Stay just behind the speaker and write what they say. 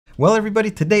Well, everybody,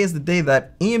 today is the day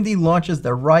that AMD launches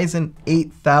their Ryzen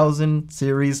 8000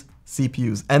 series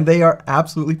CPUs, and they are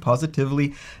absolutely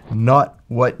positively not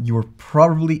what you were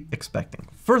probably expecting.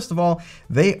 First of all,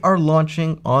 they are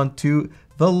launching onto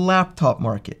the laptop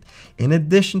market. In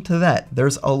addition to that,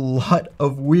 there's a lot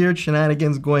of weird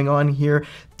shenanigans going on here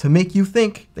to make you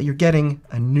think that you're getting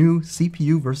a new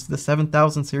CPU versus the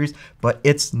 7000 series, but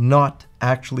it's not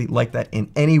actually like that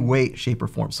in any way, shape, or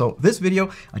form. So this video,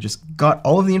 I just got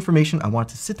all of the information. I wanted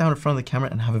to sit down in front of the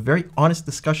camera and have a very honest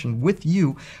discussion with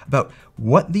you about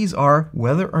what these are,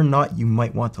 whether or not you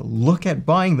might want to look at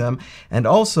buying them, and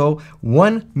also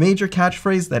one major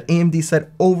catchphrase that AMD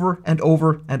said over and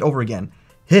over and over again.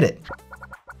 Hit it.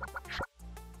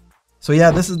 So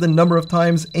yeah, this is the number of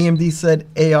times AMD said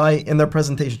AI in their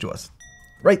presentation to us.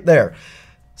 Right there.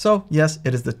 So yes,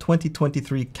 it is the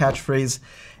 2023 catchphrase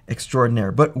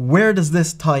extraordinaire. But where does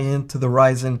this tie into the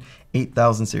Ryzen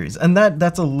 8000 series? And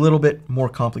that's a little bit more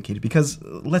complicated because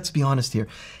let's be honest here.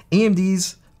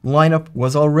 AMD's lineup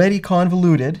was already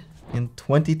convoluted in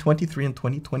 2023 and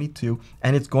 2022,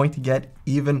 and it's going to get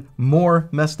even more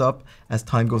messed up as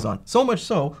time goes on. So much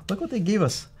so, look what they gave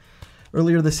us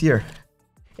earlier this year.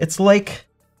 It's like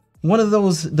one of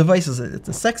those devices, it's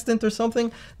a sextant or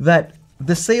something, that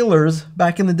the sailors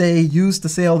back in the day used to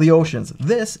sail the oceans.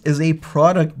 This is a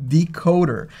product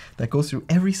decoder that goes through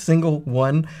every single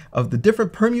one of the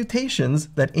different permutations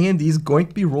that AMD is going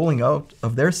to be rolling out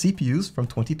of their CPUs from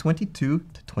 2022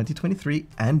 to 2023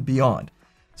 and beyond.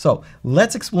 So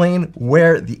let's explain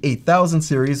where the 8000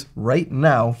 series right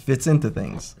now fits into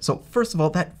things. So first of all,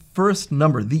 that first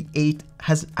number, the 8,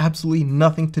 has absolutely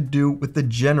nothing to do with the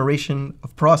generation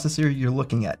of processor you're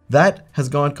looking at. That has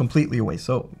gone completely away.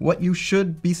 So what you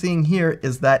should be seeing here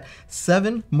is that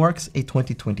 7 marks a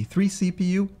 2023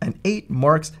 CPU and 8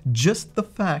 marks just the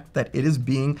fact that it is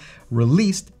being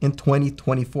released in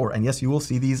 2024. And yes, you will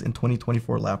see these in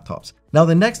 2024 laptops. Now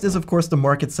the next is of course the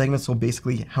market segment, so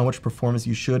basically how much performance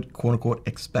you should quote unquote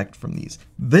expect from these.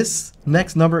 This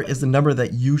next number is the number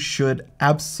that you should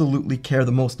absolutely care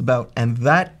the most about, and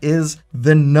that is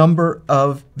the number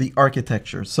of the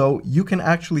architecture. So you can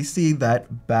actually see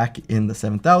that back in the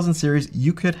 7000 series,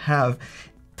 you could have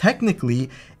technically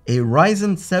a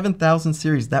Ryzen 7000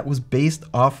 series that was based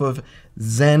off of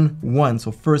Zen 1,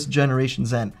 so first generation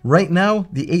Zen. Right now,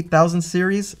 the 8000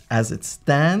 series, as it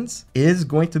stands, is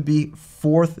going to be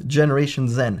 4th generation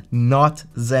Zen, not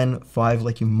Zen 5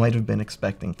 like you might have been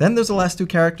expecting. Then there's the last 2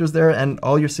 characters there, and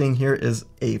all you're seeing here is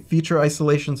a feature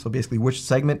isolation, so basically which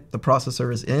segment the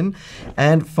processor is in,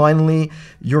 and finally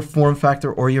your form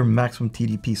factor or your maximum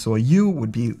TDP. So a U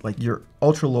would be like your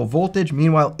ultra low voltage,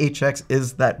 meanwhile HX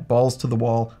is that balls to the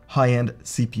wall high-end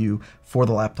CPU for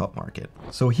the laptop market.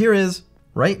 So here is,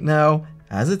 right now,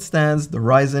 as it stands, the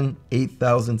Ryzen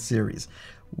 8000 series.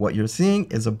 What you're seeing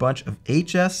is a bunch of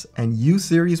HS and U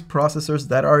series processors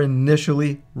that are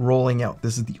initially rolling out.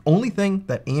 This is the only thing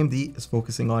that AMD is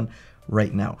focusing on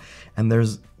right now. And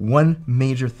there's one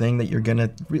major thing that you're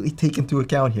gonna really take into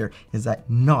account here, is that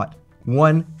not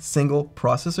one single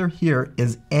processor here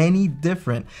is any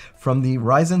different from the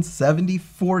Ryzen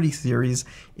 7040 series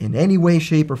in any way,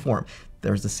 shape, or form.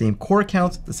 There's the same core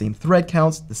counts, the same thread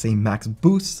counts, the same max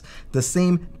boosts, the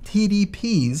same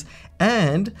TDPs,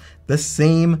 and the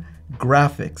same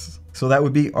graphics. So that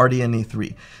would be RDNA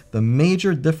 3. The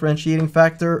major differentiating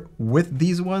factor with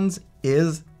these ones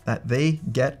is that they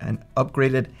get an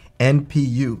upgraded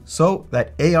NPU, so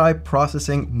that AI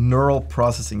processing neural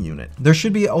processing unit. There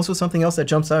should be also something else that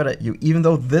jumps out at you. Even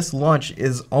though this launch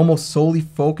is almost solely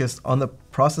focused on the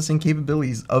processing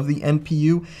capabilities of the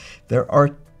NPU, there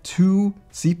are 2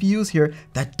 CPUs here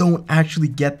that don't actually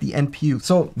get the NPU.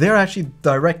 So they're actually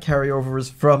direct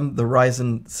carryovers from the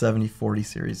Ryzen 7040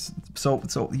 series.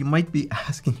 So you might be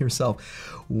asking yourself,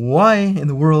 why in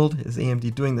the world is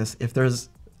AMD doing this if there's,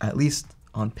 at least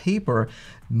on paper,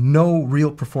 no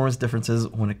real performance differences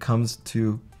when it comes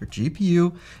to your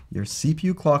GPU, your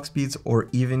CPU clock speeds, or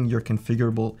even your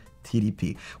configurable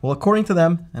TDP? Well, according to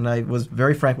them, and I was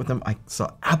very frank with them, I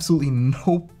saw absolutely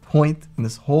no point in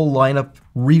this whole lineup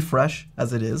refresh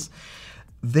as it is.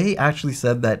 They actually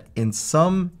said that in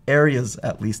some areas,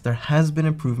 at least, there has been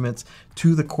improvements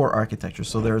to the core architecture.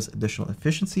 So there's additional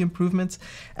efficiency improvements,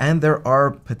 and there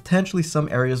are potentially some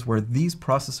areas where these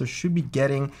processors should be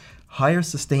getting higher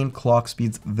sustained clock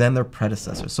speeds than their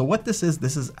predecessors. So what this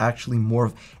is actually more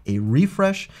of a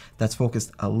refresh that's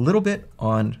focused a little bit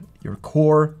on your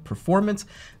core performance.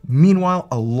 Meanwhile,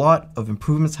 a lot of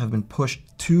improvements have been pushed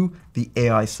to the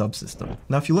AI subsystem.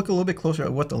 Now, if you look a little bit closer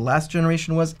at what the last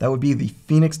generation was, that would be the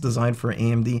Phoenix design for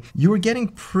AMD. You were getting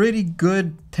pretty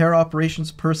good tera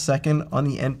operations per second on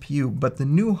the NPU, but the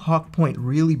new Hawk Point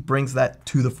really brings that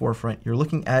to the forefront. You're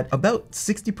looking at about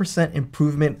 60%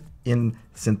 improvement in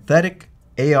synthetic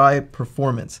AI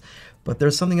performance. But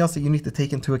there's something else that you need to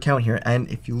take into account here. And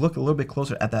if you look a little bit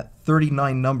closer at that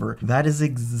 39 number, that is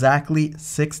exactly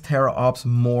 6 teraops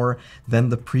more than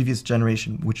the previous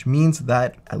generation, which means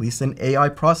that, at least in AI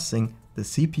processing, the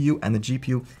CPU and the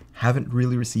GPU haven't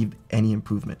really received any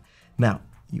improvement. Now,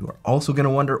 you are also going to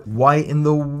wonder, why in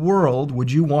the world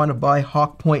would you want to buy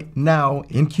Hawk Point now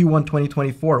in Q1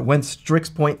 2024 when Strix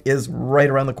Point is right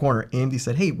around the corner? AMD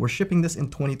said, hey, we're shipping this in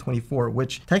 2024,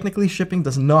 which technically shipping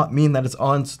does not mean that it's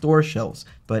on store shelves,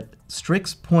 but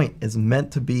Strix Point is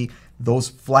meant to be those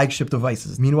flagship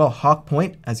devices. Meanwhile, Hawk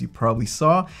Point, as you probably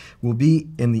saw, will be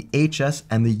in the HS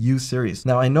and the U series.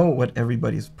 Now, I know what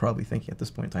everybody's probably thinking at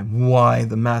this point in time. Why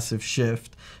the massive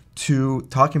shift to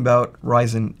talking about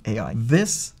Ryzen AI?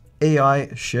 This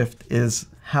AI shift is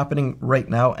happening right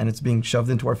now, and it's being shoved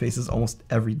into our faces almost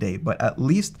every day. But at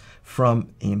least from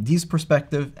AMD's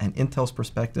perspective and Intel's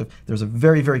perspective, there's a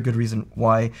very, very good reason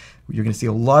why you're going to see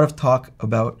a lot of talk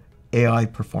about AI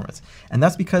performance. And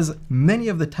that's because many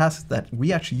of the tasks that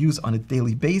we actually use on a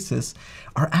daily basis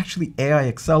are actually AI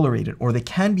accelerated, or they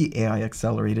can be AI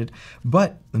accelerated.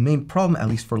 But the main problem, at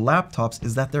least for laptops,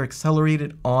 is that they're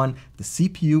accelerated on the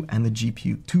CPU and the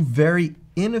GPU, two very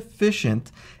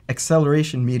inefficient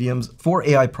acceleration mediums for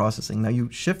AI processing. Now you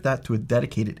shift that to a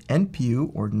dedicated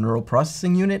NPU, or neural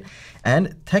processing unit,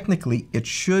 and technically it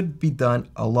should be done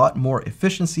a lot more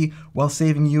efficiency while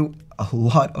saving you a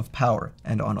lot of power.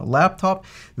 And on a laptop,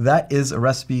 that is a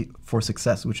recipe for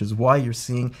success, which is why you're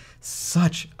seeing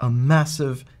such a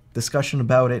massive discussion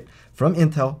about it from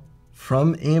Intel,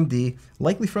 from AMD,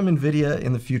 likely from NVIDIA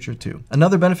in the future too.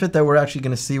 Another benefit that we're actually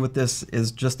going to see with this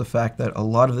is just the fact that a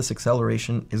lot of this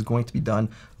acceleration is going to be done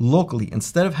locally,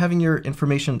 instead of having your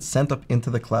information sent up into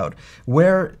the cloud,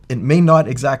 where it may not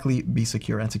exactly be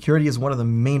secure. And security is one of the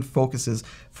main focuses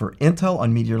for Intel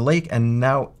on Meteor Lake, and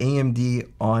now AMD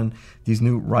on these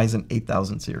new Ryzen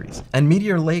 8000 series. And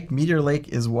Meteor Lake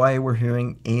is why we're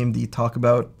hearing AMD talk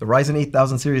about the Ryzen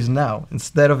 8000 series now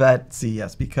instead of at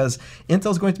CES, because Intel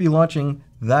is going to be launching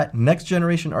that next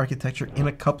generation architecture in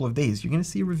a couple of days. You're going to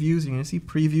see reviews, you're going to see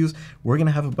previews, we're going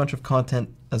to have a bunch of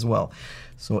content as well.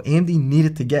 So AMD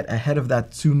needed to get ahead of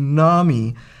that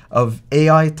tsunami of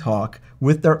AI talk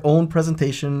with their own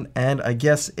presentation, and I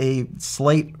guess a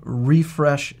slight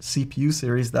refresh CPU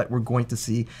series that we're going to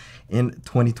see in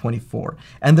 2024.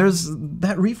 And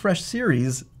that refresh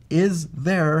series is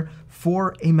there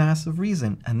for a massive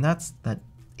reason, and that's that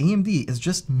AMD is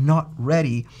just not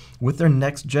ready with their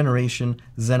next generation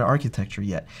Zen architecture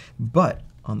yet. But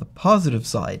on the positive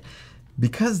side,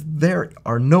 because there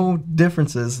are no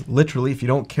differences, literally, if you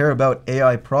don't care about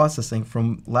AI processing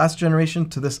from last generation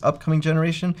to this upcoming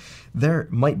generation, there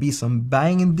might be some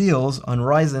banging deals on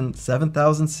Ryzen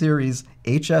 7000 series,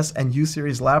 HS and U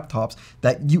series laptops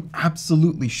that you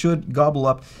absolutely should gobble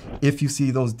up if you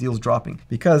see those deals dropping.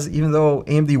 Because even though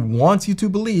AMD wants you to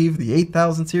believe the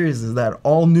 8000 series is that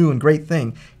all new and great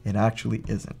thing, it actually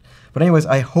isn't. But anyways,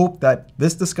 I hope that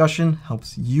this discussion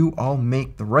helps you all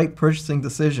make the right purchasing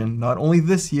decision, not only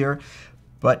this year,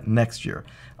 but next year.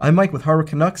 I'm Mike with Hardware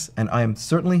Canucks, and I am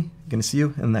certainly going to see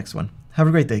you in the next one. Have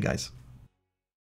a great day, guys.